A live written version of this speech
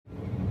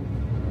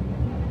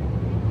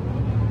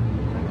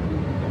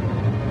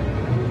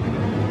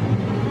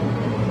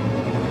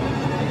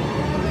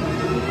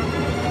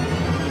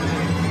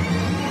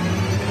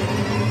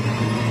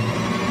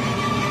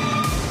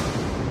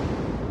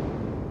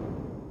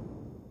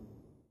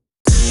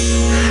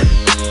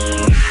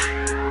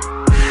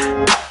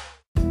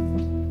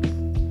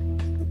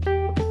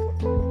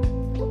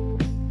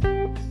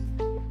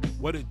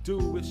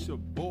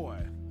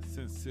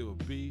Cecil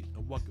B,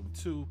 and welcome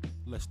to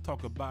Let's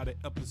Talk About It,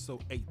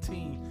 episode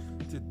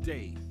 18.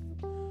 Today,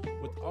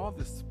 with all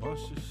the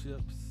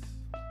sponsorships,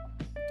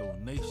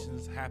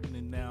 donations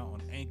happening now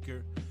on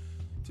Anchor,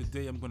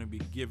 today I'm going to be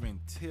giving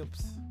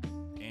tips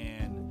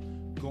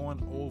and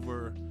going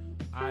over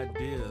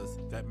ideas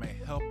that may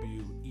help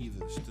you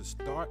either to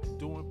start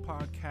doing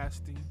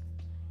podcasting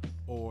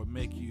or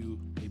make you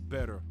a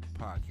better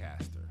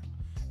podcaster.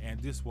 And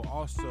this will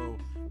also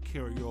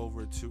carry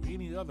over to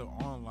any other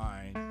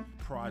online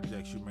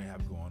projects you may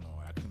have going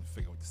on. I couldn't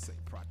figure out what to say,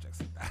 projects.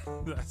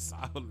 That's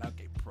all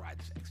like a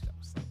project.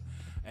 So,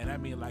 and I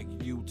mean like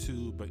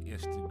YouTube or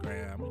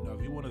Instagram. You know,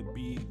 if you want to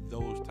be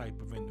those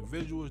type of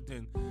individuals,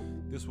 then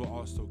this will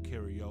also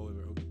carry over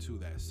to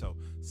that. So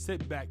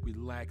sit back,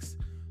 relax.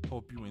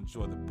 Hope you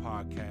enjoy the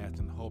podcast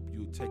and hope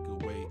you take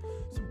away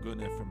some good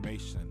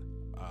information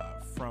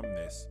from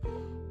this.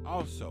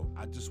 Also,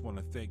 I just want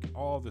to thank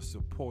all the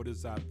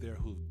supporters out there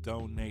who's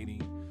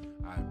donating.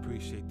 I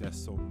appreciate that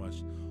so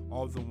much.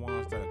 All the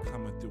ones that are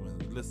coming through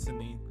and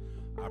listening,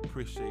 I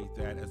appreciate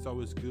that. It's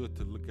always good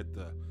to look at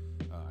the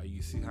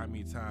you see how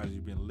many times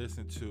you've been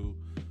listened to,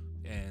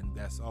 and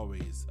that's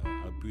always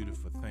a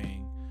beautiful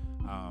thing.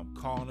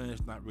 Calling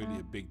is not really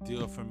a big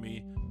deal for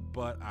me,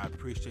 but I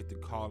appreciate the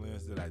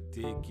call-ins that I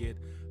did get.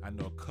 I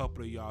know a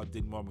couple of y'all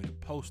didn't want me to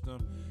post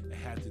them. It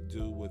had to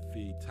do with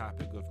the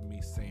topic of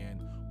me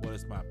saying, what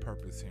is my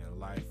purpose here in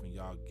life? And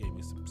y'all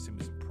send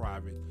me some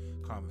private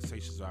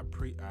conversations. So I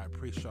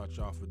appreciate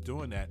y'all for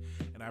doing that.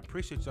 And I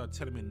appreciate y'all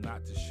telling me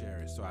not to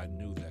share it, so I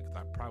knew that, because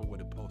I probably would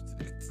have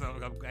posted it. So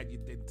I'm glad you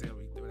didn't tell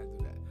me to do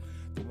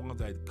that. The ones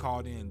that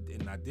called in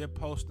and I did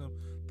post them,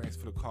 thanks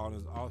for the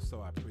call-ins.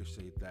 Also, I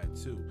appreciate that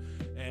too.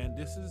 And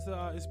this is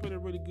it's been a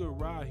really good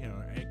ride here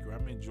on Anchor.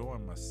 I'm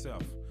enjoying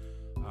myself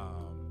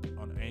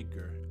on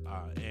Anchor,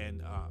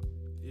 and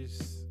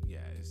it's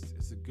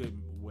a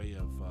good way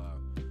of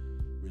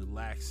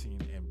relaxing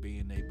and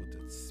being able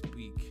to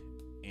speak,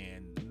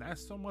 and not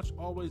so much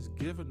always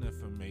giving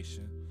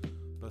information,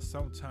 but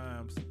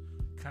sometimes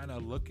kind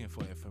of looking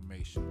for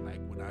information. Like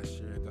when I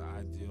shared the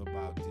idea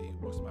about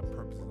what's my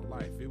purpose in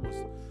life, it was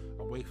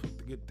a way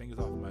to get things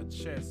off my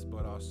chest,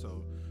 but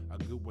also a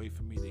good way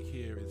for me to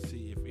hear and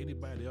see if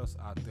anybody else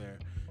out there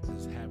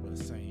is having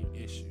the same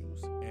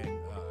issues. And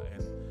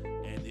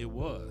it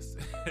was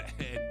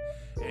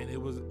and it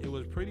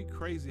was pretty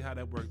crazy how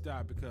that worked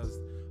out, because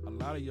a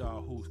lot of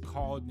y'all who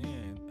called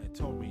in and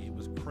told me it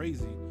was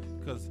crazy,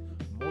 because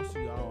most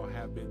of y'all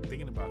have been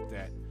thinking about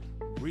that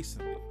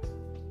recently.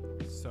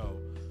 So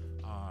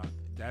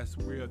that's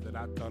weird that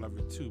I thought of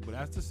it too, but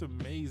that's just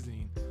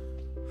amazing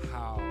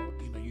how,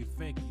 you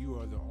think you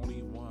are the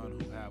only one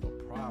who have a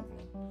problem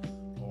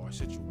or a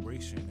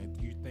situation, and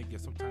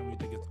sometimes you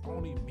think it's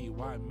only me,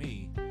 why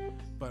me?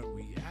 But in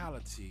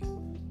reality,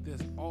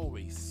 there's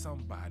always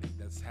somebody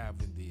that's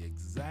having the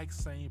exact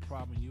same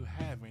problem you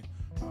having,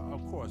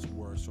 of course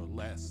worse or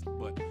less,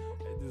 but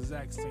the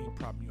exact same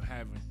problem you're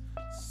having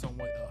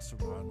somewhere else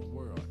around the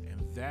world.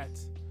 And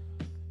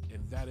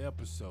in that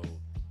episode,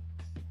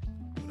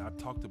 when I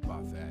talked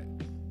about that,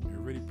 it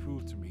really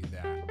proved to me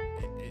that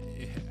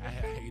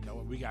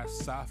we got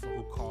Safa,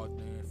 who called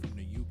in from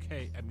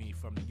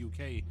the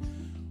UK,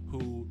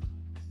 who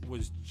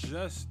was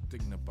just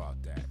thinking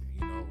about that.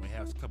 We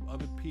have a couple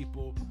other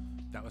people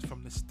that was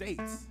from the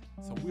States,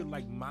 so we're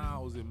like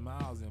miles and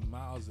miles and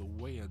miles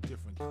away in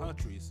different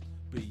countries,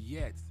 but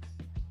yet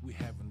we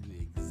having the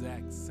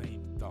exact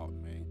same thought,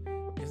 man.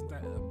 Isn't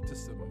that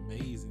just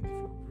amazing? If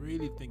you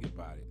really think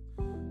about it,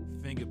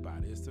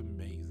 it's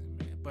amazing,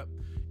 man. But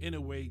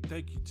anyway,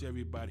 thank you to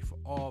everybody for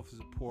all the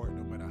support,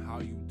 no matter how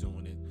you're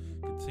doing it.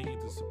 Continue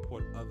to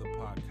support other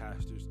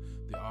podcasters.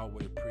 They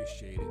always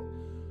appreciate it.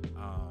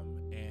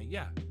 And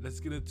yeah, let's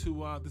get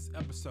into this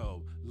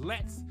episode.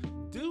 Let's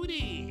do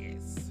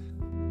this.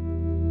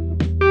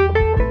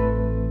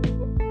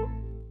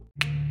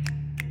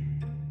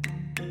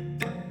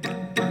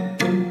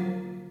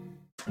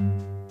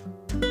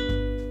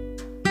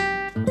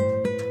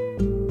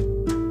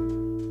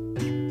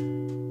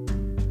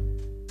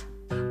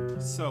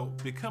 So,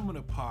 becoming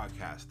a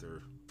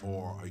podcaster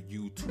or a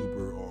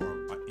YouTuber or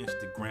an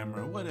Instagrammer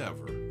or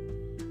whatever,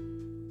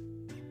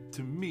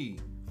 to me,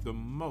 the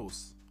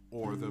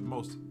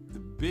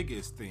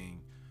biggest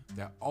thing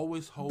that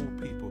always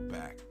hold people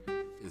back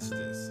is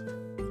this.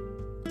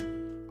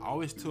 I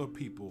always tell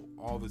people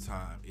all the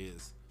time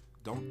is,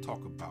 don't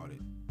talk about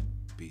it,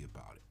 be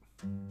about it.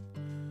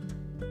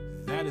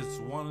 That is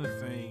one of the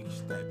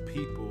things that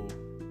people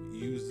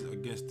use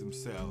against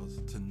themselves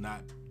to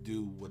not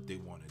do what they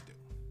want to do.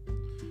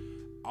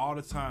 All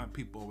the time,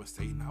 people always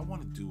say, I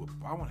want to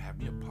have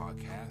me a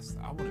podcast.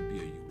 I want to be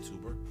a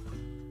YouTuber.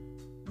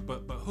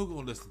 But who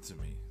gonna listen to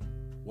me?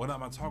 What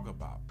am I talking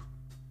about?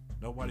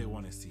 Nobody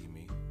want to see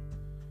me.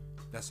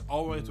 That's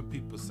always what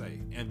people say.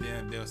 And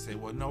then they'll say,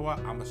 well, you know what?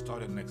 I'm gonna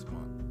start it next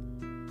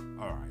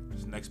month. All right,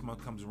 this next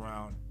month comes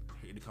around,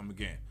 here to come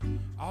again.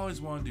 I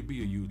always wanted to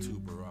be a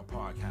YouTuber or a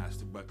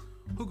podcaster, but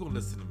who gonna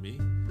listen to me?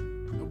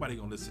 Nobody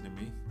gonna listen to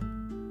me.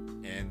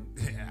 And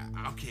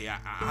okay,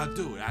 I'll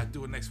do it. I'll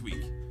do it next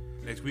week.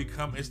 Next week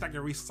come, it's like a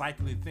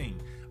recycling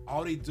thing.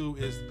 All they do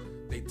is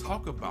they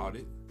talk about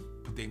it,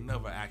 but they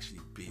never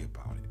actually be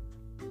about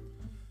it.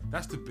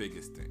 That's the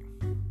biggest thing.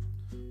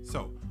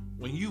 So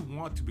when you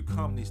want to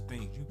become these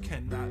things, you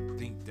cannot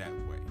think that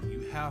way.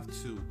 You have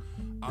to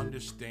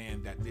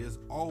understand that there's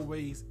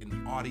always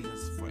an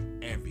audience for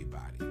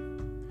everybody.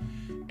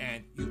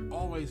 And you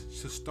always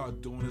should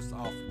start doing this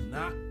off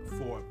not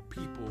for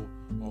people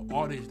or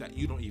audience that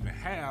you don't even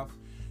have.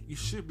 You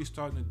should be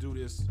starting to do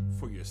this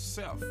for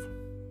yourself.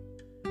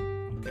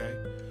 Okay?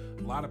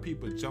 A lot of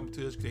people jump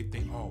to this because they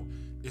think, oh,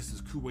 this is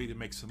a cool way to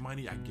make some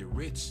money. I can get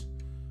rich.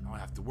 I don't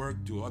have to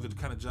work, do other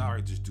kind of job.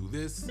 I just do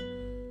this.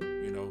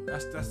 You know,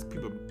 that's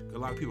people. A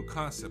lot of people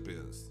concept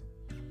is.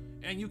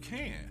 And you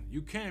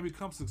can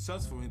become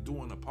successful in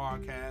doing a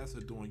podcast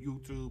or doing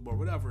YouTube or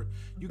whatever.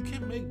 You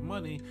can make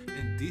money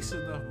and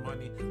decent enough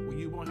money where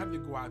you won't have to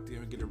go out there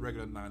and get a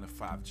regular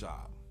 9-to-5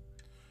 job.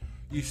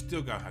 You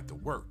still gotta have to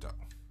work though.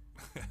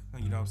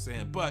 You know what I'm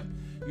saying? But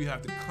you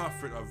have the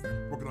comfort of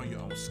working on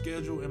your own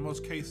schedule in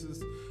most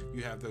cases.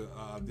 You have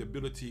the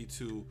ability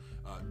to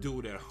do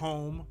it at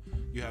home.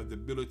 You have the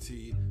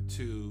ability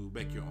to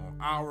make your own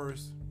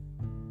hours.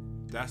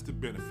 That's the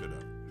benefit of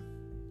it.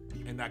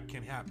 And that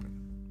can happen.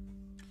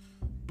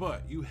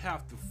 But you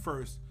have to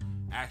first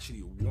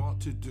actually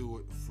want to do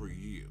it for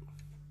you.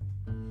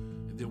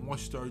 And then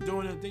once you start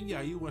doing it, then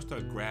you want to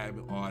start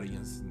grabbing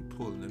audience and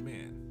pulling them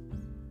in.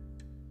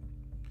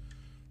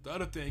 The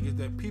other thing is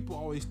that people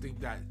always think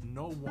that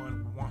no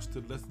one wants to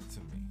listen to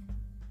me.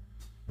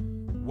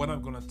 What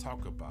I'm going to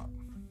talk about.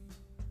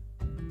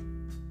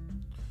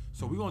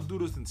 So we're going to do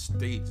this in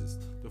stages.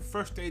 The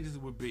first stages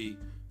would be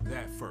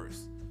that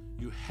first.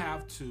 You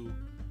have to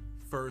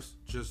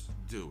first just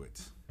do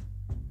it.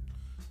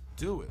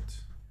 Do it.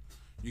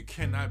 You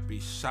cannot be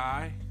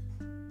shy.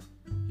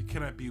 You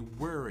cannot be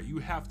worried. You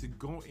have to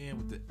go in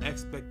with the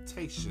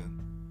expectation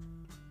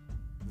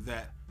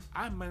that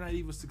I might not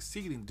even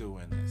succeed in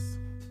doing this.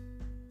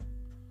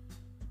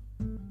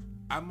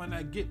 I might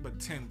not get but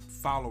 10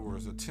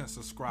 followers or 10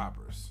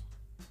 subscribers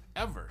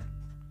ever.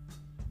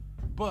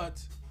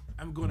 But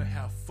I'm going to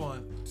have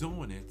fun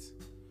doing it.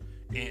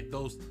 And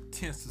those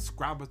 10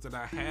 subscribers that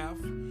I have,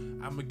 I'm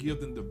going to give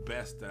them the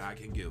best that I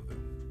can give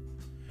them.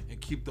 And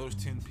keep those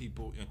 10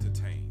 people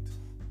entertained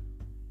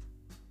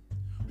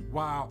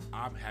while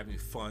I'm having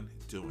fun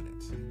doing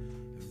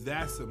it.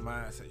 That's the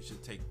mindset you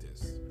should take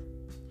this.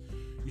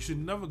 You should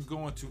never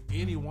go into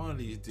any one of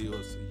these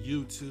deals,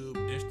 YouTube,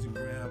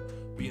 Instagram,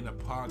 being a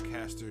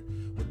podcaster,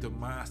 with the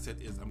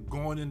mindset is I'm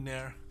going in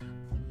there,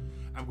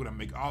 I'm going to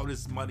make all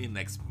this money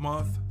next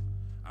month,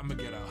 I'm going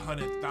to get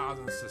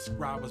 100,000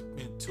 subscribers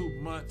in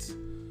 2 months.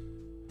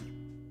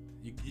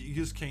 You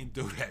just can't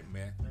do that,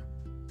 man.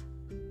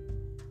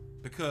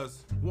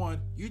 Because, one,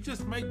 you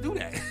just may do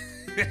that.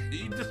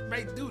 You just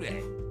may do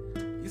that.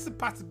 It's a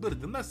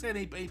possibility. I'm not saying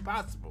it ain't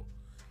possible.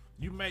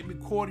 You may be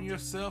recording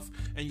yourself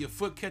and your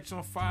foot catch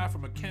on fire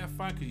from a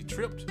campfire because you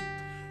tripped.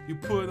 You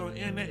put it on the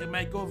internet, it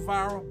might go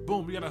viral.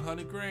 Boom, you got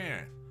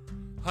 $100,000.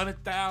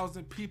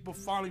 100,000 people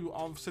follow you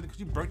all of a sudden because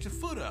you burnt your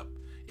foot up.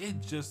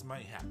 It just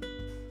might happen.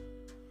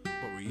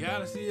 But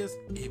reality is,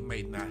 it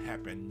may not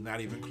happen, not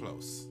even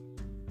close.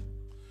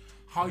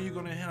 How are you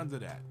going to handle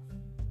that?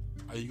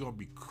 Are you going to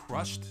be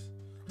crushed?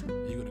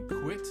 Are you going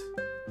to quit?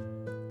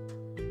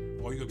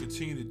 Or are you going to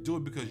continue to do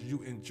it because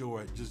you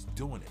enjoy just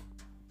doing it?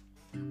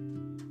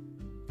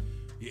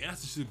 The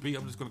answer should be,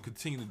 I'm just going to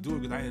continue to do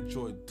it because I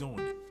enjoy doing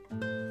it.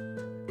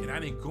 And I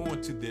didn't go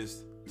into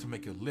this to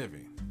make a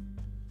living.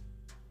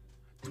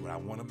 Do I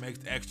want to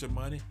make the extra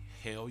money?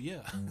 Hell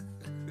yeah.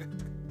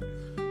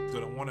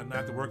 Do I want to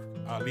not to work,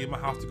 leave my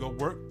house to go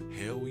work?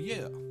 Hell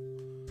yeah.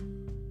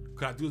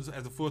 Could I do this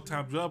as a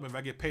full-time job if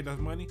I get paid enough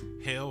money?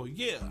 Hell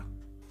yeah.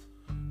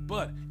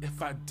 But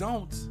if I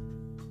don't,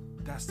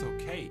 that's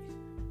okay.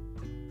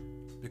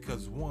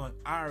 Because one,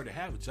 I already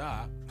have a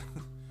job.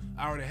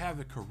 I already have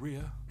a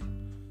career.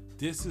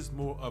 This is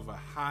more of a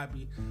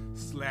hobby /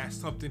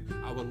 something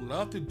I would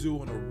love to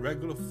do on a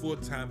regular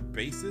full-time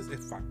basis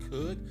if I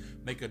could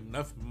make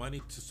enough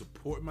money to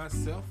support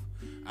myself.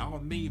 I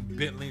don't need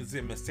Bentleys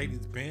and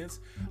Mercedes-Benz.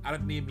 I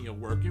don't need me a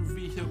working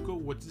vehicle,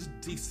 which is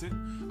decent,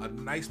 a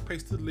nice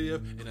place to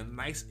live in a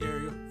nice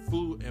area,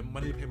 food, and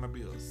money to pay my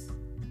bills.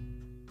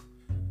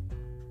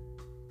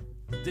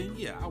 Then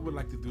yeah, I would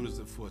like to do this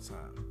at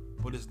full-time,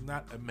 but it's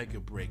not a make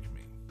or break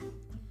me.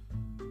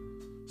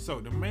 So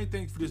the main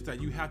thing for this is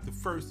that you have to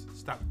first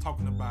stop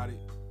talking about it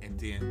and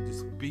then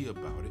just be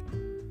about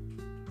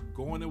it.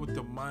 Go in there with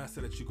the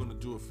mindset that you're going to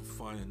do it for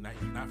fun and not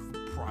for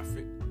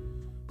profit.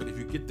 But if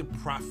you get the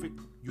profit,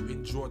 you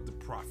enjoy the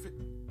profit.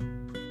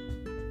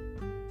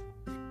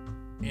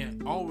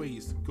 And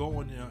always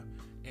go in there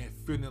and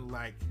feeling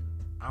like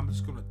I'm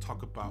just going to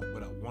talk about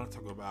what I want to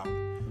talk about,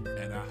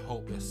 and I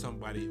hope that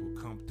somebody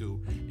will come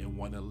through and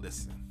want to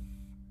listen.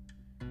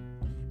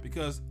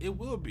 Because it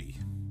will be.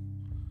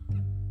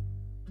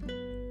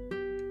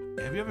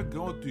 Have you ever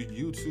gone through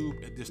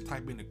YouTube and just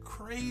type in the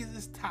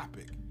craziest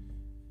topic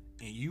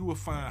and you will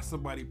find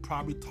somebody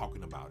probably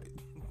talking about it?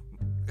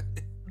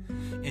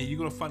 And you're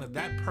going to find that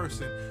that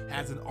person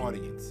has an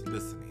audience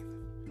listening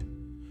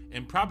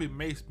and probably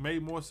made way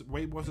more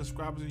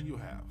subscribers than you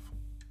have.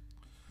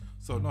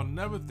 So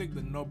never think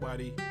that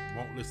nobody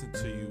won't listen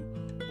to you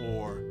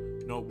or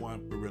no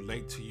one will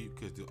relate to you,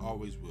 because there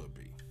always will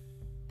be.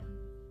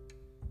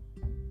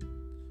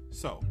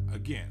 So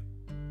again,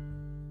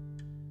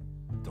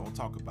 don't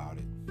talk about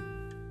it.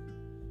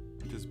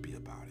 Just be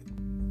about it.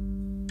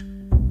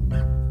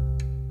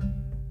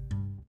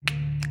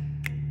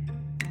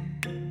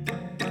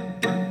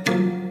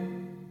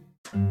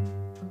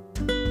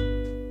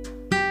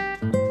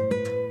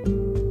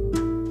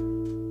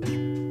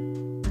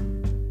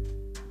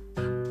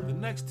 The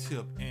next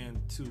tip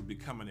into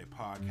becoming a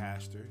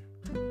podcaster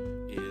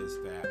is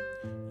that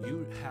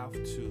you have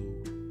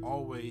to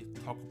always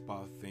talk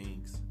about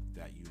things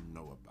that you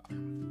know about.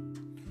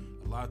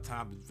 A lot of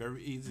times it's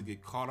very easy to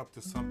get caught up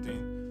to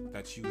something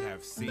that you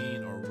have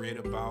seen or read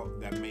about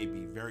that may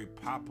be very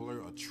popular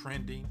or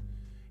trending.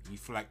 And you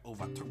feel like, oh,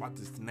 if I talk about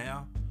this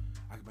now,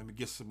 I can maybe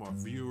get some more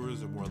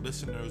viewers or more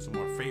listeners or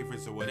more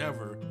favorites or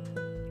whatever.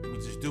 Let me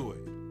just do it.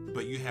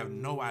 But you have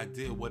no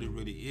idea what it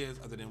really is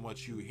other than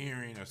what you're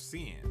hearing or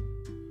seeing.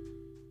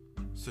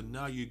 So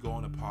now you go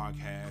on a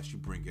podcast, you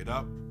bring it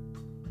up,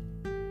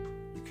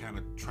 you kind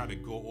of try to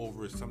go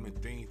over some of the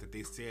things that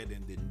they said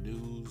in the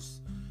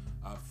news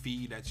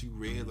feed that you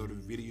read or the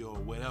video or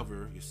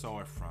whatever you saw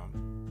it from,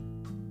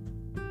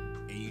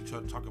 and you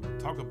try to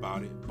talk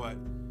about it, but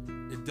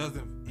it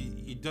doesn't.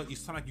 You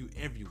sound like you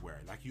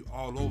everywhere, like you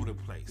all over the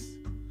place.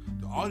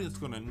 The audience is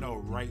gonna know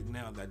right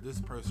now that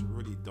this person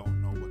really don't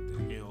know what the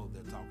hell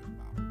they're talking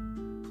about,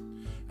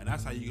 and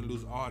that's how you can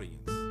lose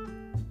audience.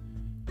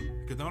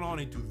 Because not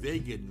only do they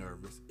get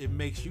nervous, it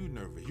makes you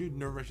nervous. You're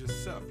nervous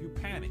yourself. You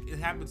panic. It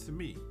happens to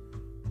me.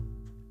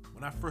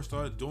 When I first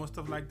started doing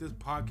stuff like this,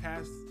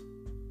 podcasts,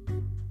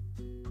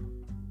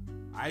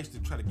 I used to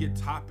try to get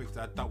topics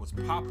that I thought was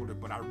popular,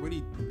 but I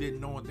really didn't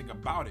know anything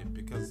about it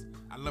because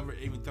I never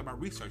even thought about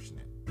researching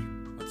it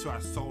until I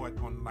saw it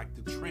on like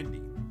the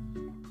trending.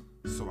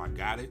 So I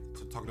got it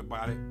to talk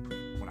about it.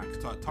 When I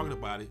started talking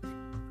about it,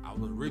 I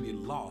was really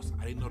lost.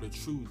 I didn't know the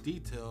true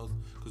details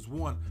because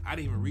one, I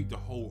didn't even read the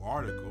whole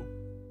article.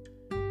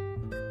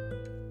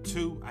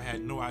 Two, I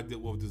had no idea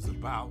what this was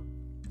about,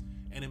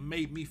 and it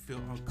made me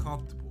feel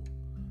uncomfortable.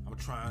 I'm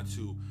trying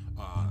to,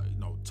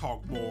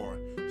 talk more,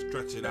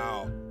 stretch it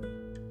out,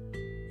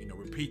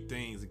 repeat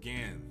things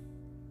again.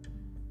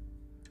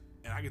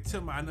 And I could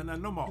tell I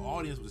know my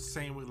audience was the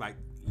same way. Like,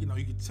 you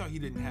could tell he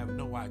didn't have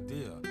no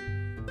idea of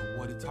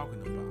what he's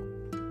talking about.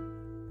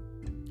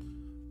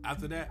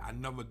 After that, I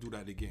never do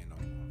that again no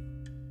more.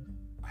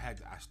 I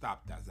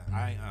stopped that.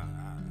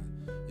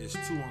 It's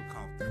too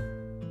uncomfortable.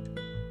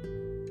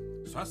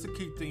 So that's the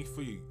key thing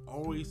for you.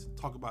 Always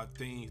talk about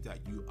things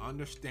that you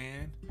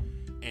understand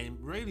and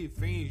really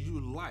things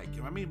you like.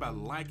 And I mean by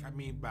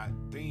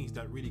things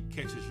that really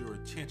catches your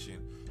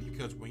attention.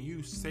 Because when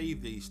you say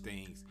these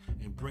things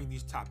and bring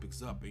these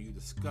topics up and you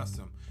discuss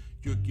them,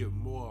 you'll get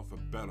more of a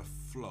better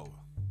flow.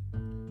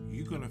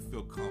 You're gonna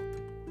feel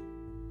comfortable.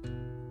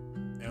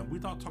 And we're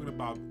not talking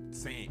about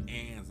saying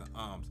ands and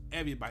ums.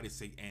 Everybody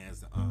say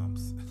ands and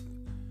ums.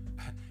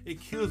 It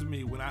kills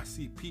me when I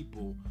see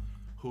people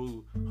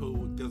who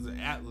does an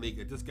athlete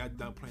that just got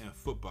done playing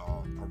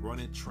football or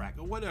running track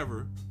or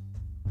whatever,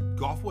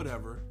 golf,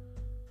 whatever,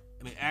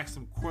 and they ask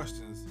them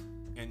questions,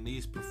 and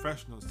these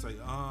professionals say,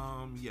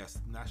 yes,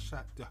 and I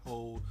shot the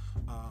hole,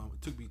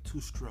 it took me 2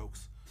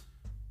 strokes,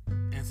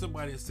 and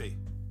somebody say,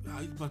 oh,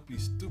 he must be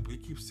stupid, he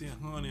keeps saying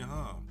hun and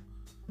hum.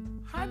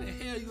 How the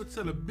hell you gonna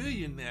tell a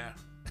billionaire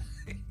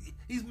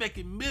he's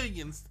making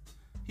millions,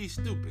 he's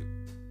stupid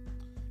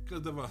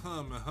because of a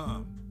hum and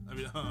hum? I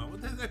mean,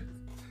 what is that?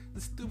 The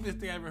stupidest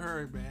thing I ever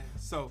heard, man.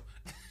 So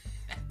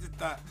I just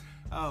thought,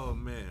 oh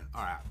man,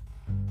 all right,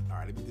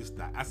 let me just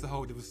stop. That's a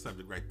whole different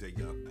subject right there,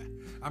 yo.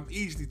 I'm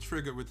easily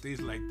triggered with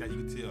things like that. You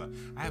can tell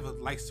I have a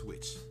light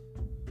switch.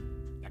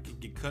 I can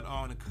get cut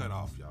on and cut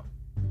off, y'all.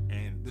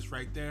 And this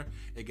right there,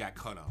 it got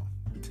cut on.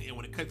 And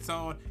when it cuts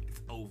on, it's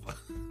over.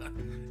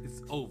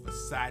 It's over.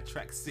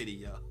 Sidetrack City,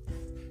 yo.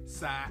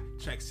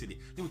 Sidetrack City.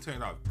 Let me turn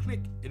it off.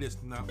 Click. It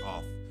is now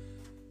off.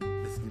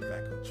 Let's get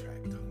back on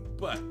track, though.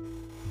 But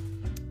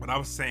I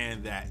was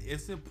saying that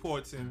it's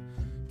important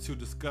to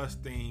discuss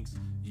things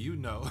and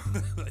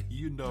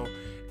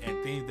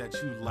things that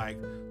you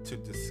like to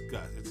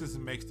discuss. It just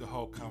makes the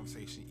whole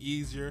conversation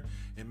easier.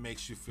 It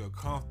makes you feel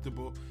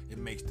comfortable. It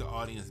makes the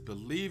audience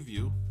believe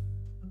you.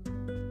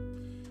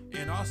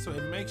 And also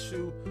it makes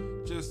you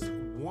just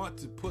want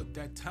to put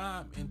that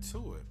time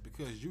into it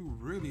because you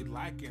really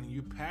like it and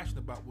you're passionate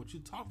about what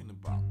you're talking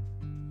about.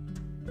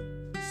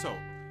 So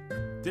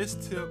this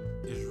tip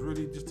is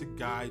really just to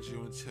guide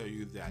you and tell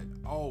you that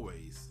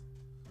always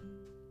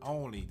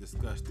only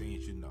discuss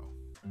things you know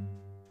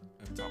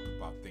and talk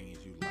about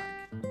things you like.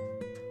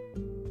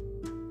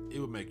 It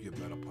will make you a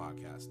better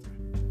podcaster.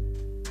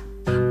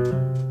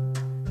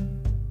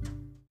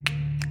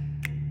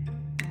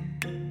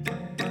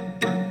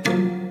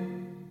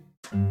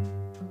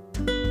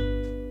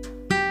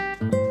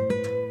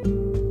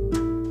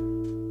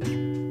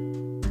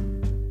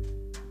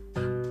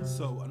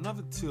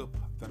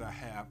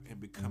 have in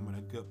becoming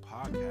a good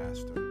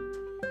podcaster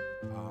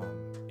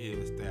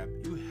is that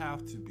you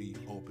have to be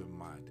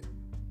open-minded.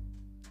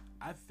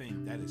 I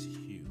think that is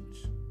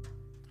huge.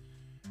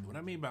 What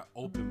I mean by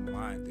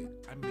open-minded,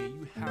 I mean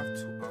you have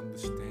to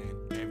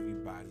understand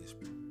everybody's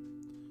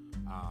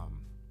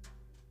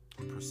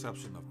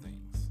perception of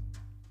things.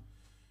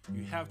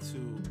 You have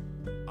to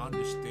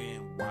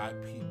understand why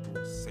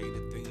people say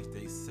the things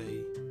they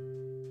say.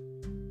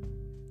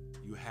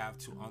 You have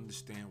to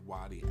understand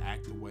why they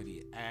act the way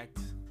they act,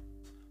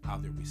 how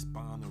they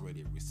respond the way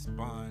they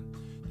respond.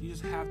 You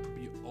just have to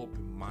be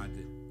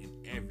open-minded in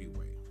every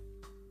way.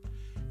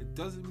 It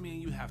doesn't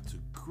mean you have to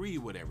agree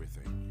with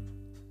everything.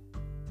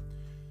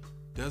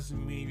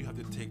 Doesn't mean you have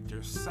to take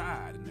their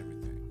side and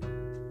everything.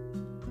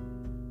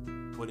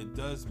 But it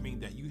does mean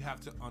that you have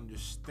to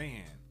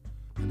understand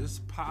that it's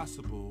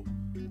possible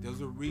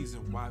there's a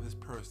reason why this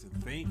person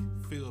thinks,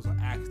 feels, or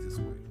acts this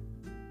way.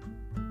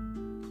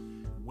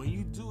 When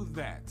you do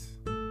that,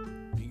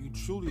 and you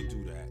truly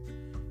do that,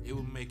 it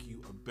will make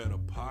you a better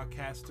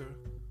podcaster,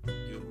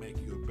 it will make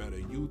you a better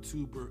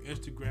YouTuber,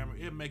 Instagrammer,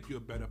 it'll make you a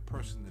better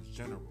person in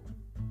general.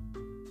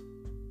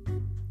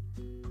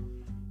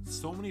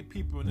 So many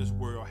people in this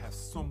world have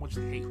so much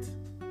hate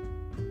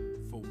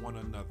for one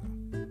another.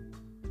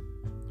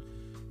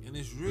 And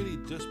it's really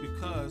just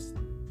because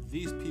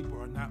these people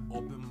are not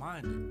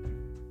open-minded.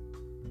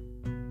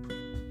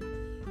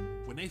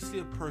 When they see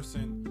a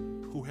person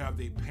who have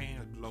their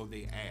pants below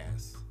their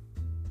ass,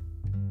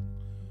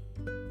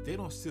 they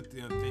don't sit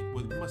there and think,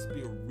 well, there must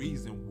be a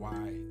reason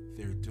why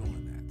they're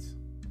doing that.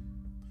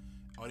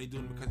 Are they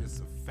doing it because it's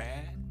a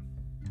fad?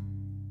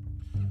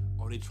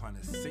 Are they trying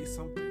to say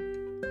something?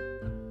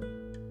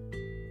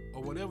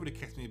 Or whatever the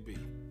case may be.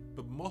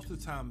 But most of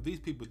the time,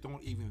 these people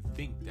don't even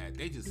think that.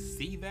 They just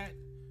see that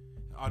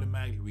and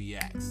automatically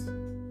reacts.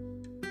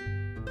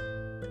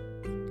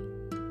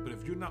 But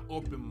if you're not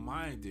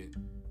open-minded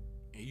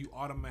and you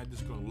automatically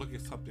just gonna look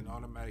at something and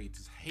automatically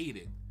just hate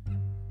it,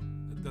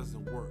 that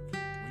doesn't work.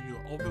 When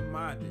you're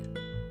open-minded,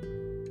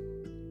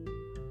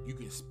 you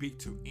can speak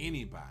to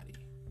anybody,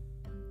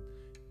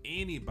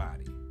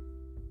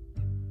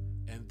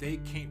 and they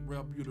can't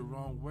rub you the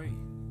wrong way.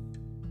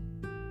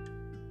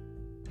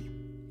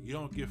 You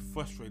don't get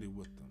frustrated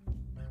with them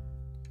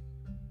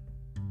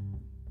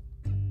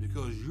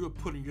because you're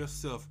putting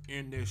yourself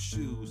in their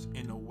shoes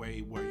in a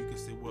way where you can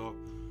say, well,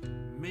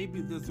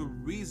 maybe there's a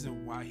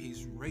reason why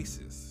he's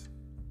racist.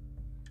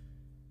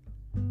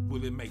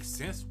 Will it make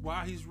sense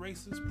why he's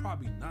racist?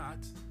 Probably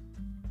not.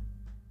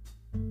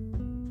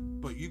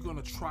 But you're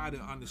going to try to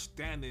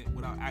understand it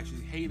without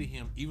actually hating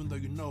him, even though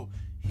you know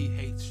he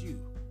hates you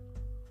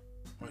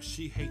or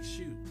she hates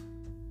you.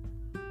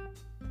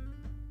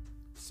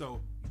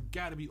 So you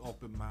got to be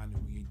open-minded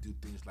when you do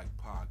things like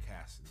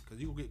podcasting, because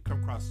you're going to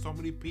come across so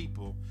many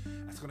people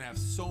that's going to have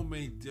so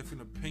many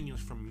different opinions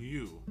from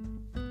you.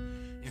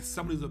 And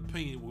somebody's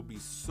opinion will be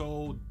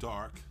so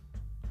dark,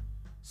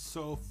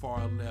 so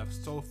far left,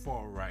 so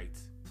far right.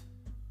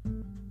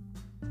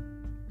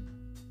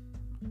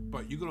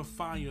 But you're going to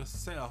find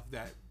yourself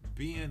that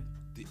being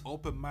the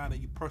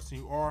open-minded person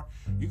you are,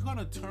 you're going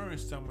to turn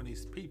some of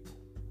these people.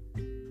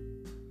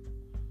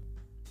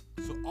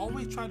 So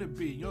always try to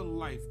be in your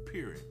life,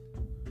 period,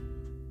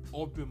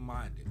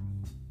 open-minded.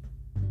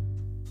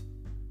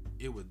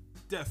 It would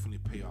definitely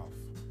pay off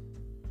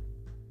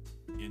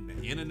in the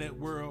internet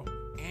world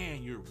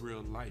and your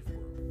real life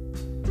world.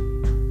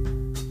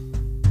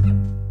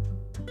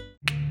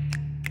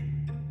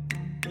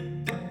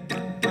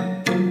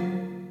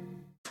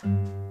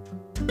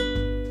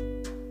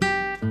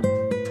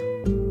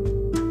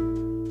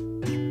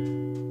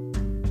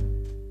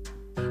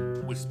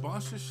 With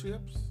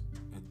sponsorships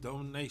and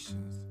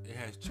donations, it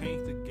has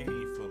changed the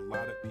game for a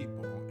lot of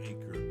people on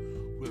Anchor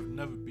who have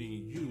never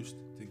been used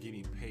to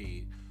getting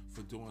paid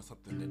for doing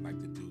something they like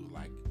to do,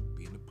 like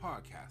being a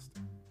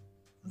podcaster.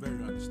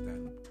 Very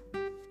understandable.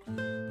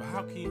 But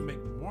how can you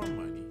make more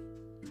money?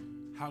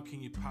 How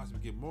can you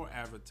possibly get more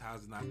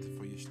advertising out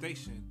for your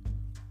station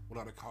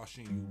without it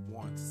costing you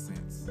 1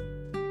 cent?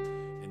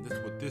 And this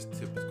is what this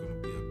tip is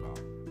going to be about.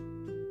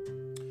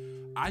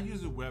 I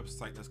use a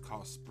website that's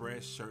called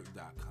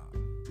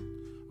Spreadshirt.com.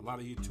 A lot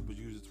of YouTubers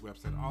use this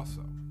website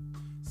also.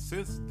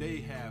 Since they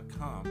have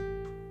come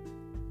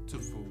to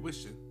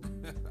fruition,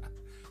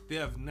 they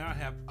have now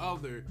have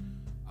other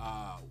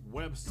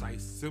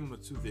websites similar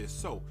to this.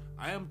 So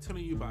I am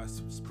telling you about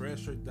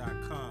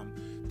Spreadshirt.com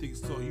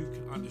so you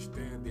can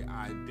understand the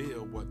idea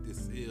of what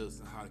this is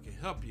and how it can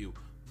help you.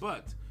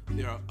 But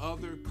there are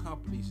other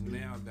companies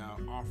now that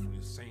are offering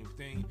the same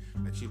thing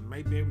that you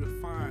may be able to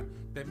find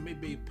that may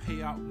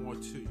pay out more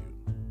to you.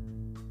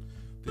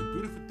 The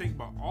beautiful thing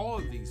about all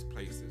of these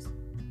places,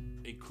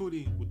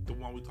 including with the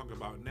one we're talking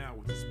about now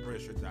with the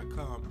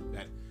Spreadshirt.com,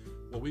 that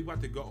what we're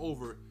about to go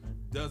over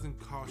doesn't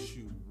cost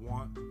you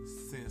 1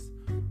 cent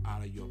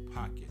out of your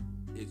pocket.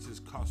 It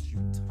just costs you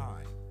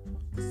time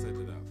to set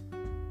it up.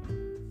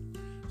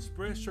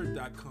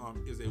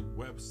 Spreadshirt.com is a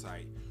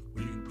website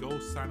where you can go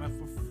sign up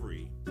for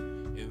free,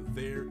 and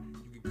there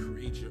you can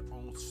create your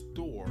own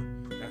store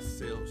that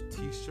sells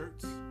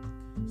t-shirts,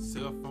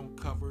 cell phone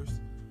covers,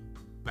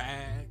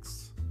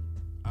 bags,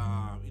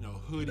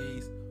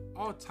 hoodies,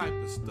 all type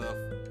of stuff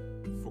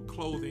for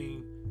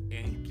clothing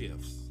and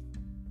gifts.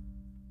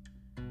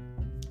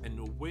 And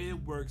the way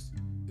it works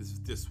is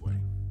this way.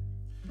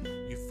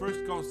 You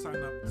first go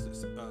sign up to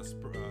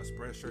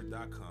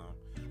Spreadshirt.com.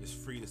 It's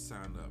free to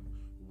sign up.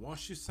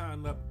 Once you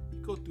sign up, you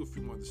go through a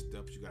few more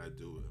steps you gotta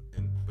do,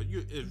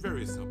 it's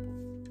very simple.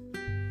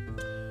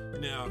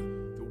 Now,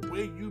 the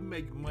way you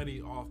make money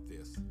off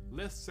this,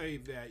 let's say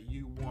that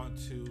you want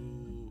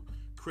to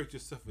create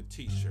yourself a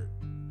t-shirt.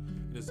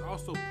 And this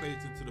also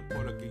plays into the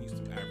part of getting you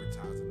some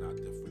advertising out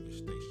there for your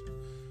station.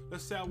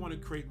 Let's say I want to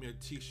create me a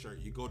t-shirt.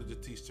 You go to the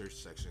t-shirt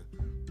section.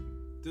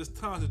 There's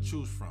tons to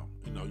choose from.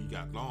 You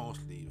got long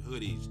sleeve,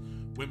 hoodies,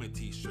 women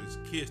t-shirts,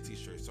 kids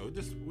t-shirts. So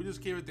we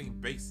just keep everything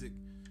basic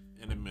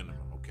and a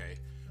minimum, okay?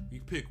 You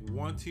pick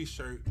one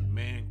t-shirt,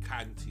 man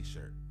cotton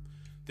t-shirt.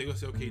 They're gonna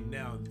say, okay,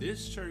 now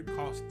this shirt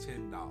costs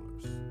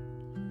 $10.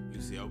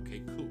 You say,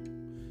 okay, cool.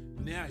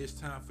 Now it's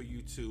time for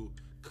you to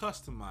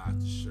customize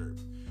the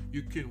shirt.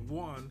 You can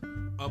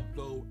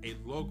upload a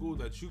logo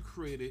that you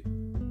created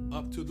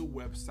up to the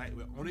website.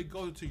 It only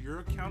goes to your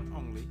account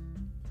only.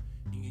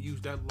 And you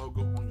use that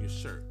logo on your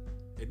shirt.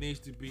 It needs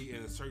to be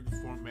in a certain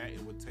format.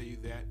 It will tell you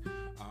that.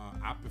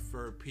 I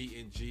prefer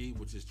PNG,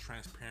 which is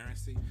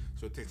transparency,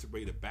 so it takes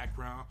away the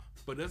background.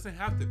 But it doesn't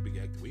have to be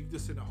active. We can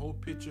just send a whole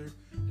picture,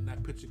 and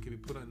that picture can be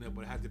put on there,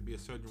 but it has to be a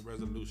certain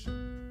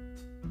resolution,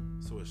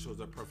 so it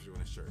shows up perfectly on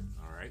the shirt.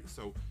 All right,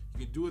 so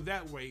you can do it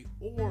that way,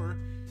 or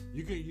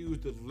you can use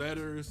the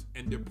letters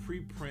and the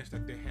pre-prints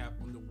that they have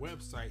on the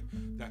website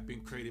that's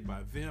been created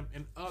by them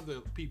and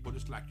other people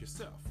just like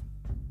yourself.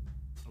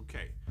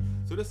 Okay,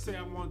 so let's say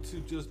I want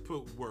to just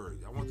put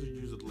words. I want to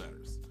use the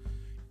letters.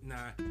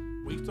 Now,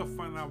 when you start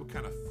finding out what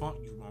kind of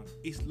font you want,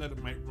 each letter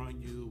might run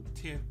you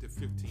 10 to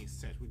 15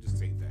 cents. We just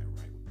say that,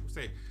 right?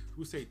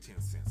 We say 10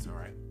 cents, all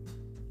right?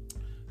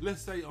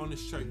 Let's say on the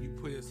shirt you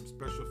put in some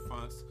special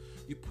fonts.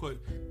 You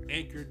put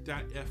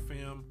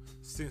Anchor.fm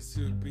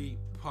Censored Beat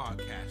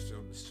Podcast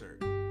on the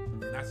shirt.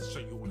 And that's the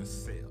shirt you want to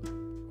sell,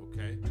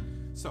 okay?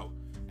 So,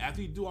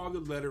 after you do all the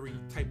lettering,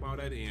 you type all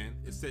that in,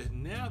 it says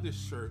now this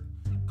shirt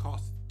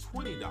costs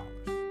 $20.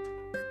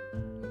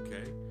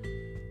 Okay?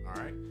 All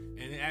right?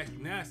 And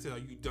now it says, are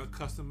you done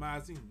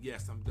customizing?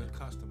 Yes, I'm done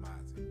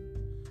customizing.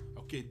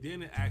 Okay,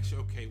 then it asks you,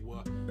 okay,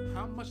 well,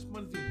 how much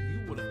money do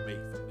you want to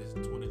make from this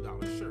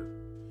 $20 shirt?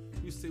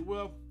 You say,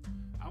 well,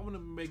 I want to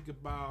make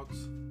about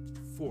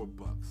 $4.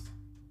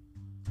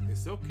 They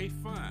say, okay,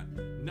 fine.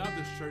 Now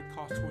the shirt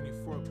costs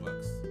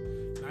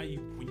 $24. Now,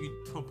 when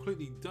you're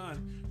completely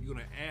done, you're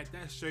going to add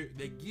that shirt.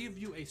 They give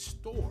you a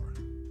store.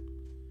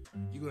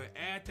 You're going to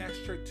add that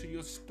shirt to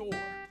your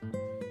store.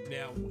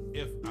 Now,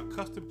 if a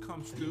customer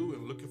comes through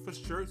and looking for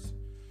shirts,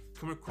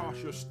 come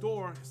across your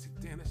store and say,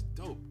 damn, that's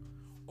dope.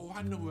 Oh,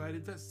 I know who that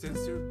is. That's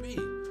Censored Beat.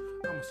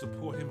 I'm going to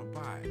support him and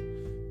buy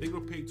it. They're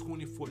going to pay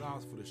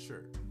 $24 for the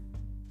shirt.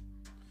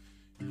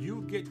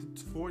 You get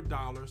the $4.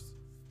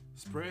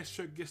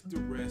 Spreadshirt gets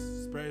the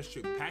rest.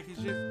 Spreadshirt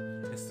packages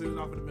and sends it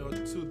off in the mail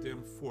to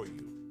them for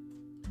you.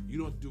 You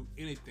don't do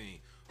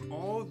anything.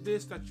 All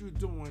this that you're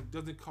doing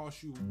doesn't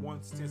cost you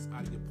 1 cent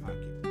out of your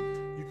pocket.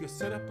 You can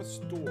set up a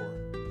store.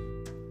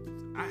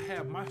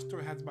 My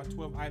store has about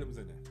 12 items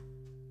in it.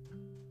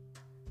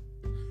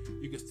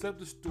 You can set up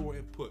the store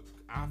and put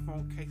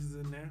iPhone cases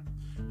in there.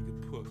 You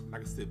can put,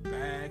 like I said,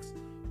 bags,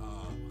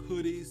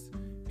 hoodies,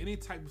 any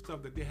type of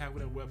stuff that they have on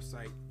their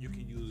website. You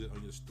can use it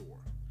on your store.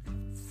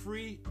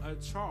 Free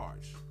of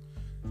charge.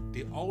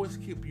 They always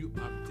keep you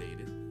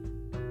updated.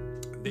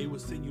 They will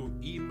send you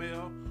an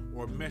email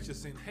or a message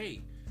saying,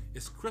 hey,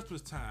 it's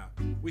Christmas time.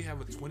 We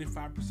have a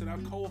 25%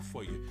 off code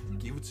for you.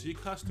 Give it to your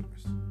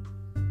customers.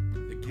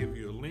 They give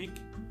you a link,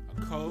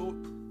 a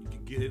code. You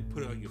can get it,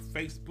 put it on your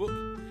Facebook.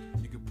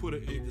 You can put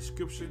it in the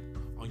description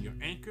on your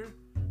Anchor,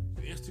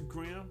 your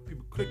Instagram.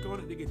 People click on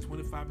it, they get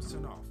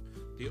 25% off.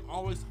 They're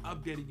always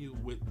updating you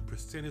with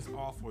percentage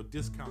off or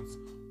discounts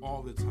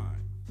all the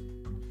time.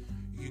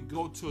 You can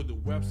go to the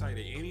website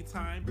at any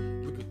time,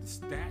 look at the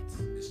stats.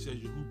 It shows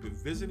you who's been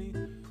visiting,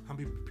 how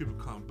many people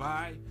come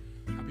by,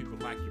 how people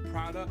like your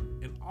product.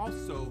 And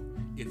also,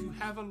 if you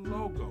have a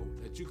logo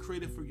that you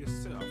created for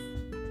yourself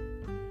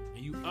and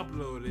you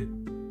upload it,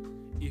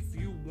 if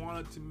you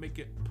wanted to make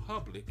it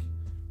public,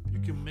 you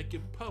can make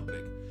it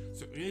public.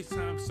 So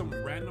anytime some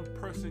random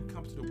person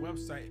comes to the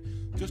website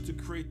just to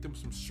create them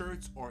some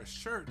shirts or a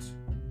shirt,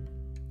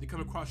 they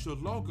come across your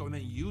logo and they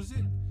use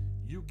it,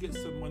 you get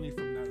some money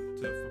from that,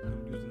 from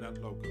them using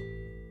that logo.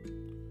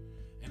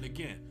 And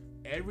again,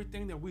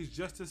 everything that we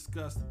just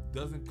discussed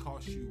doesn't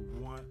cost you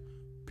 1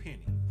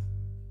 penny.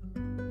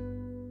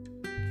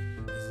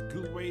 It's a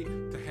good way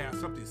to have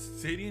something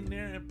sitting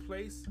there in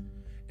place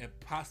and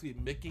possibly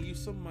making you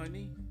some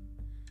money.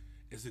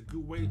 It's a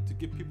good way to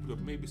get people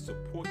to maybe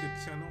support the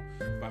channel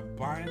by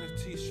buying a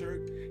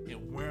t-shirt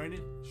and wearing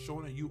it,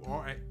 showing that you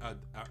are an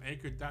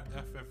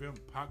Anchor.fm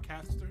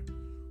podcaster,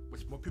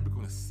 which more people are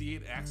going to see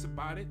it, ask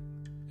about it.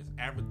 It's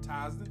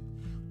advertising.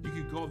 You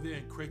can go there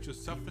and create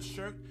yourself a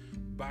shirt,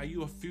 buy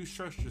you a few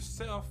shirts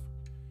yourself,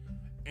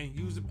 and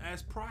use them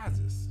as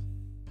prizes.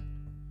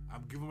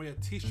 I'm giving away a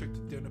t-shirt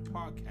to during the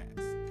podcast.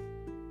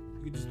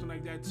 You can do something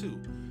like that too.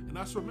 And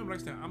also remember,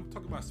 like I said, I'm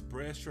talking about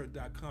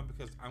Spreadshirt.com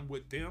because I'm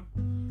with them,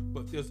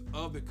 but there's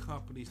other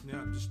companies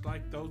now, just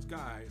like those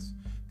guys,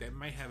 that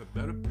might have a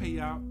better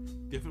payout,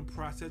 different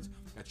process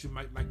that you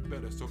might like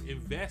better. So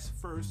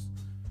investigate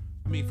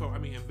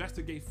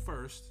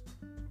first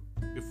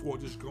before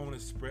just going to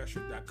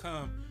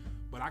Spreadshirt.com.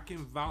 But I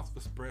can vouch for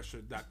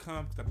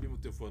Spreadshirt.com because I've been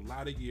with them for a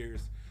lot of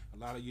years. A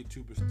lot of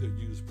YouTubers still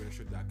use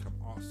Spreadshirt.com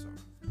also.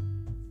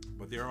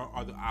 But there are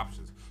other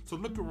options. So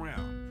look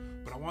around.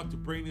 But I want to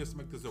bring this,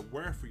 make this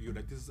aware for you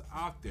that this is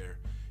out there.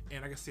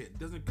 And like I said, it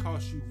doesn't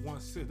cost you 1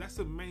 cent. That's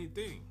the main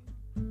thing.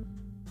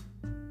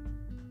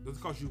 It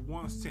doesn't cost you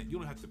 1 cent. You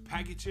don't have to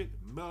package it,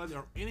 mail it,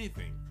 or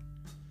anything.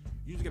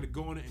 You just got to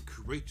go in there and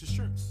create your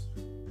shirts.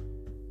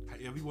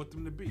 However you want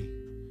them to be.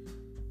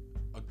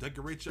 Or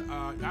decorate your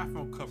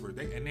iPhone cover.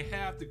 And they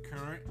have the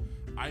current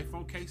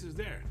iPhone cases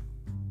there.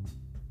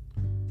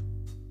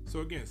 So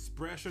again,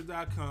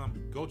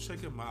 Spreadshirt.com. Go check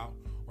them out.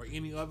 Or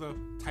any other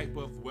type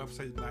of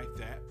website like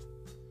that.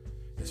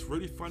 It's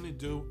really fun to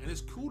do, and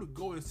it's cool to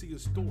go and see a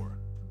store.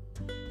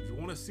 If you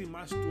want to see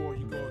my store,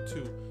 you go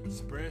to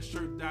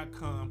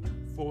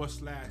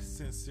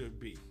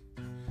Spreadshirt.com/SincereB,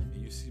 and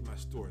you see my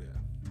store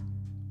there.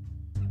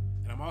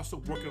 And I'm also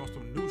working on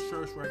some new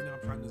shirts right now.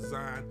 I'm trying to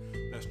design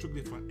that's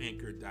strictly for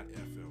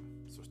Anchor.fm.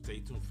 So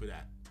stay tuned for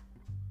that.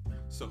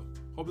 So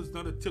hope this is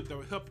another tip that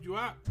will help you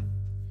out.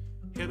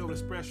 Head over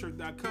to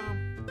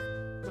Spreadshirt.com.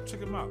 Go check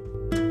them out.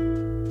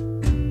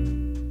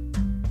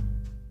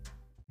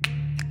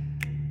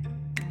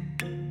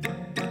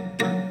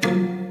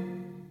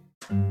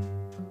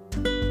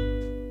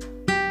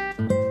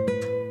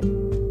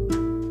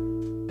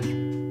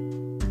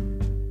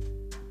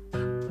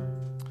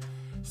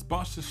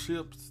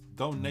 Sponsorships,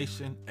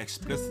 donation,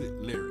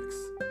 explicit lyrics,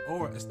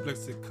 or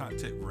explicit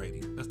content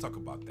rating. Let's talk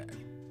about that.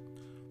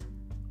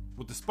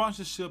 With the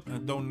sponsorship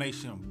and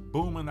donation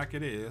booming like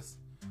it is,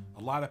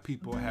 a lot of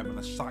people are having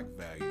a shock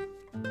value.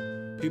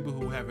 People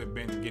who haven't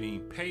been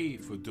getting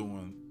paid for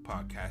doing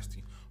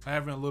podcasting are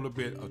having a little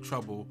bit of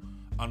trouble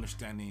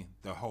understanding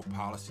the whole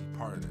policy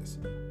part of this.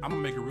 I'm gonna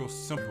make it real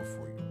simple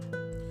for you.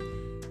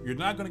 You're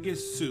not going to get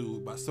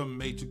sued by some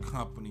major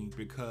company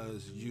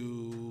because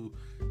you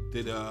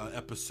did an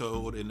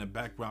episode in the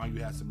background,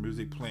 you had some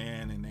music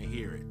playing and they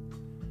hear it.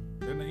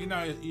 You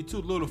know, you're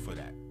too little for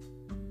that.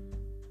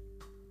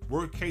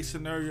 Worst case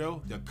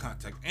scenario, they'll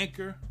contact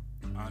Anchor.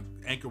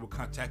 Anchor will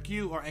contact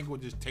you, or Anchor will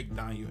just take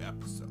down your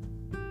episode.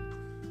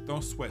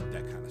 Don't sweat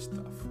that kind of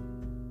stuff.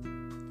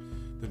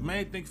 The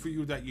main thing for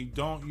you is that you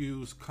don't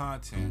use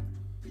content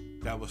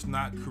that was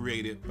not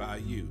created by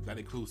you. That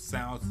includes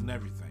sounds and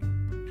everything.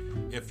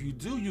 If you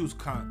do use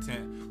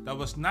content that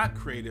was not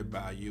created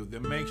by you,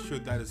 then make sure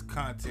that it's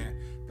content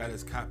that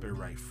is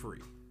copyright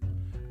free.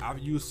 I've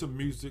used some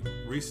music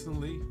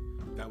recently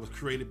that was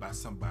created by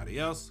somebody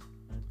else,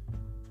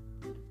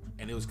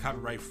 and it was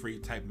copyright free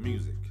type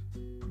music.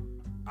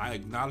 I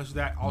acknowledge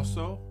that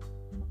also,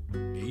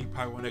 and you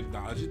probably want to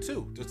acknowledge it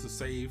too, just to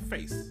save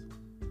face.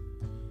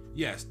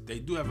 Yes, they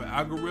do have an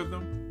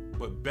algorithm,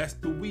 but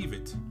best believe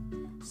it,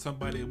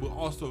 somebody will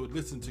also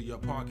listen to your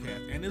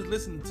podcast and is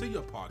listening to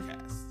your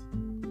podcast.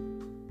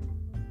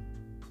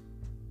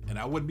 And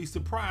I wouldn't be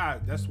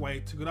surprised. That's why they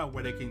took it out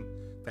where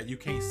that you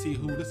can't see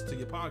who listens to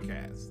your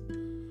podcast.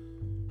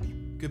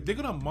 Because they're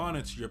gonna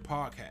monitor your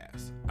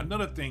podcast.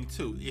 Another thing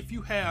too, if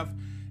you have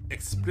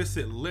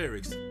explicit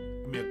lyrics,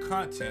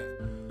 content,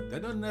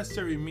 that doesn't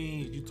necessarily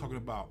mean you're talking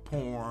about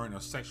porn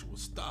or sexual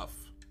stuff.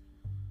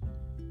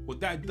 What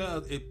that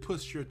does, it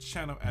puts your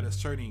channel at a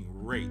certain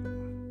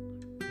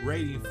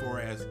rating for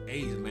as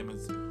age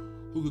limits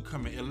who could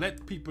come in. It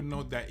lets people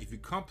know that if you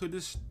come to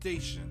this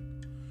station,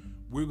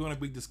 we're going to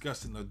be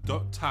discussing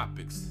adult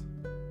topics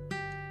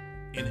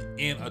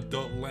in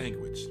adult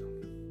language,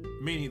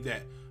 meaning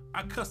that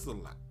I cuss a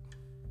lot.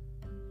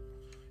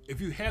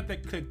 If you have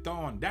that clicked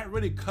on, that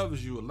really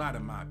covers you a lot,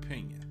 in my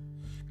opinion,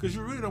 because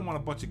you really don't want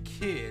a bunch of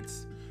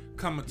kids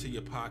coming to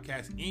your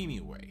podcast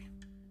anyway.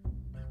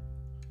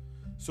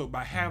 So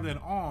by having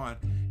it on,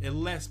 it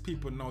lets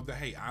people know that,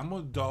 hey, I'm an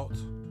adult,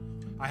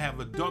 I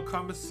have adult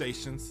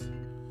conversations,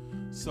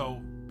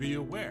 so be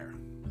aware.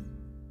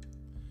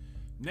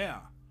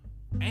 Now,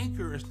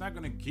 Anchor is not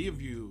going to give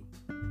you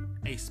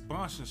a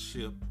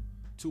sponsorship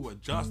to a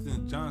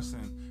Johnson &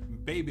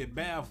 Johnson baby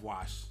bath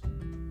wash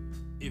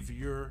if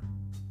your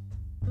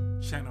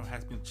channel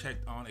has been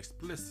checked on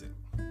explicit.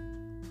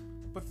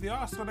 But they're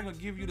also not going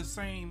to give you the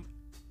same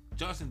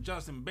Johnson &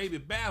 Johnson baby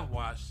bath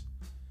wash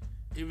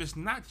if it's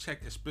not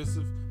checked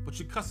explicit, but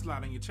you cuss a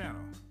lot on your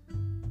channel.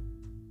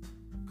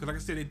 Because like I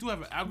said, they do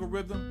have an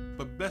algorithm,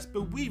 but best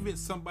believe it,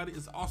 somebody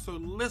is also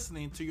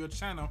listening to your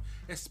channel,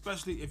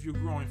 especially if you're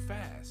growing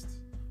fast,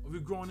 or if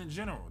you're growing in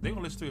general. They're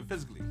going to listen to it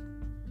physically.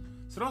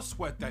 So don't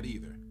sweat that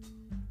either.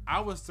 I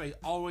would say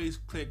always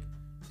click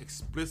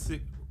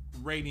explicit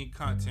rating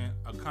content,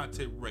 a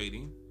content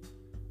rating,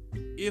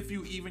 if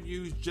you even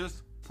use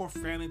just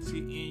profanity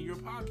in your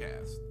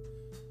podcast.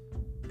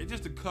 It's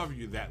just to cover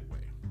you that way.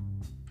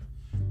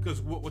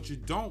 Because what you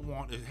don't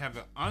want is have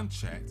it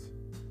unchecked.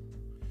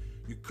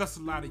 You cuss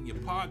a lot in your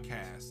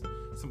podcast.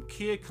 Some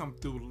kid come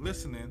through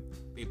listening.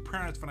 Their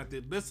parents find out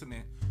they're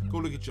listening. Go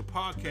look at your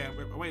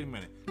podcast. Wait a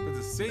minute. Does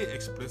it say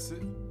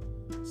explicit?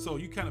 So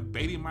you kind of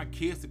baiting my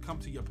kids to come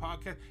to your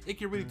podcast? It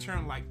can really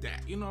turn like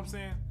that. You know what I'm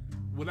saying?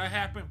 Will that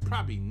happen?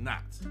 Probably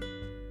not.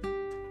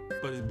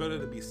 But it's better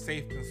to be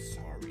safe than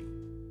sorry.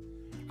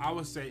 I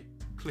would say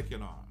click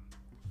it on.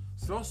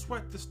 So don't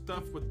sweat the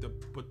stuff with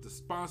the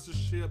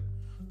sponsorship,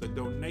 the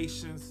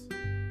donations.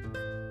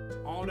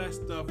 All that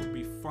stuff will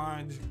be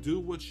fine. Just do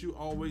what you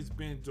always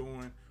been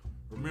doing.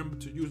 Remember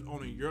to use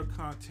only your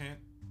content.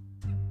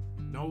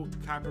 No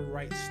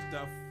copyright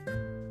stuff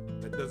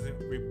that doesn't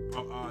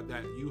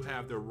that you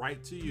have the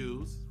right to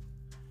use.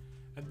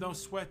 And don't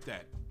sweat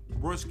that.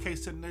 Worst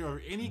case scenario,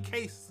 or any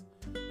case,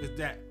 is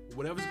that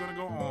whatever's gonna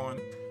go on,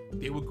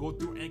 they will go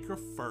through Anchor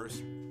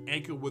first.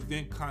 Anchor will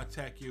then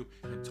contact you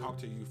and talk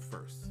to you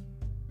first.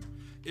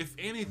 If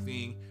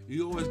anything,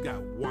 you always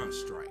got one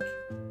strike.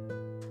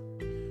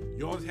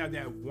 You always have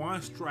that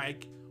one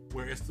strike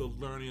where it's the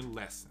learning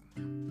lesson.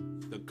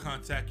 They'll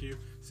contact you,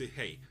 say,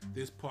 hey,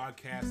 this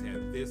podcast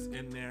has this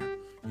in there.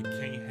 You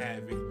can't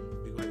have it.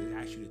 We're going to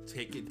ask you to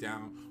take it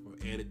down or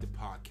edit the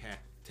podcast.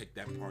 Take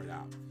that part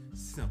out.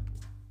 Simple.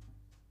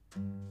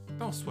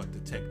 Don't sweat the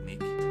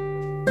technique.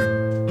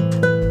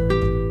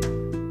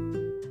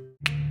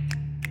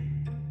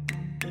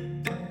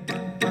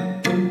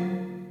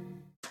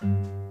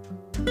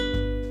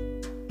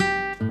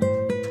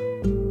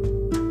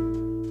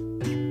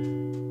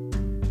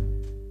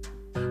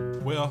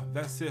 Well,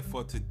 that's it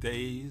for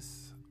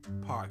today's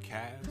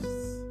podcast.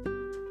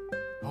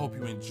 I hope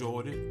you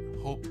enjoyed it.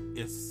 Hope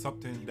it's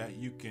something that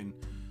you can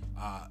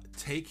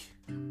take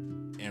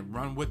and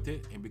run with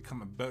it and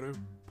become a better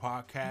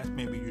podcast.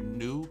 Maybe you're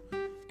new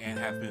and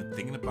have been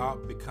thinking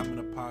about becoming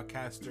a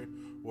podcaster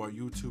or a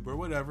YouTuber or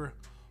whatever.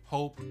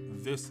 Hope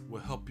this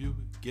will help you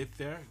get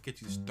there,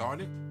 get you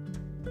started.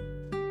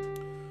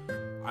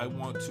 I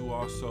want to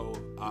also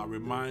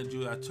remind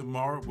you that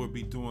tomorrow we'll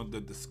be doing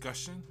the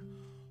discussion.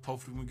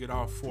 Hopefully we get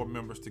all 4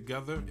 members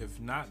together. If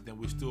not, then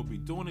we'll still be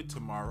doing it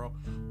tomorrow.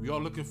 We are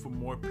looking for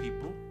more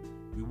people.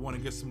 We want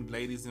to get some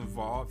ladies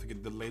involved to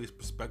get the ladies'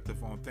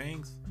 perspective on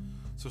things.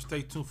 So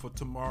stay tuned for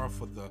tomorrow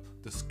for the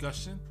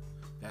discussion.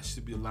 That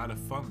should be a lot of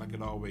fun like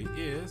it always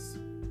is.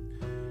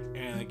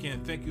 And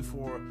again, thank you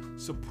for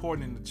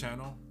supporting the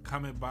channel,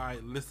 coming by,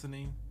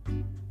 listening,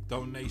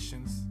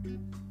 donations.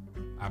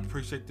 I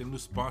appreciate the new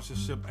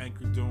sponsorship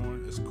Anchor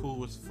doing. It's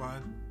cool, it's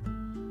fun.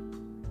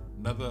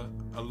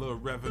 A little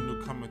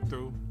revenue coming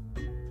through.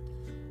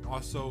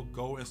 Also,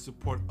 go and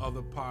support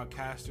other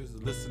podcasters.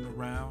 Listen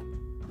around.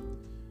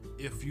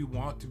 If you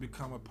want to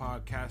become a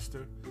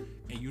podcaster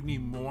and you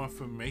need more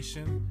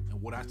information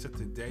and what I said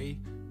today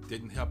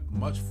didn't help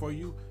much for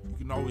you,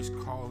 you can always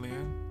call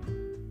in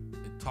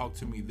and talk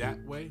to me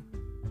that way.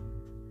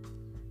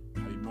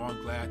 I'd be more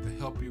glad to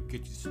help you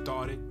get you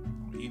started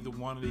on either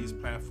one of these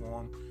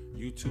platforms,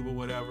 YouTube or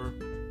whatever.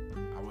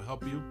 I will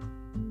help you.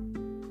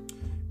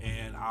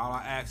 And all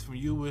I ask from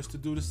you is to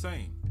do the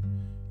same.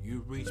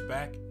 You reach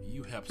back,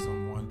 you help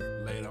someone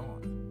later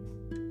on.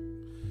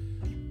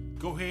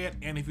 Go ahead,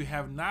 and if you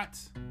have not,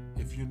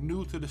 if you're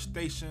new to the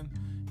station,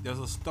 there's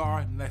a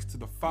star next to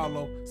the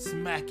follow.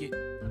 Smack it,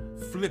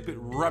 flip it,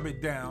 rub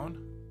it down.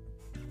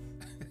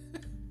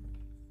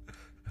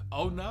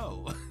 Oh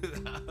no.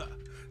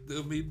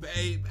 Do me,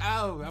 babe.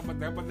 Oh, I'm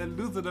about to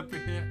lose it up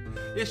in here.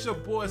 It's your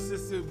boy,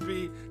 Sister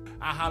B.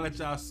 I'll holler at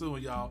y'all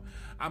soon, y'all.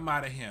 I'm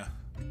out of here.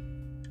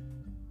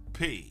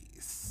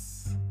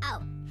 Peace.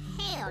 Oh,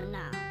 hell no.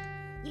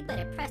 You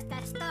better press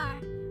that star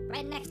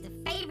right next to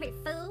favorite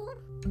food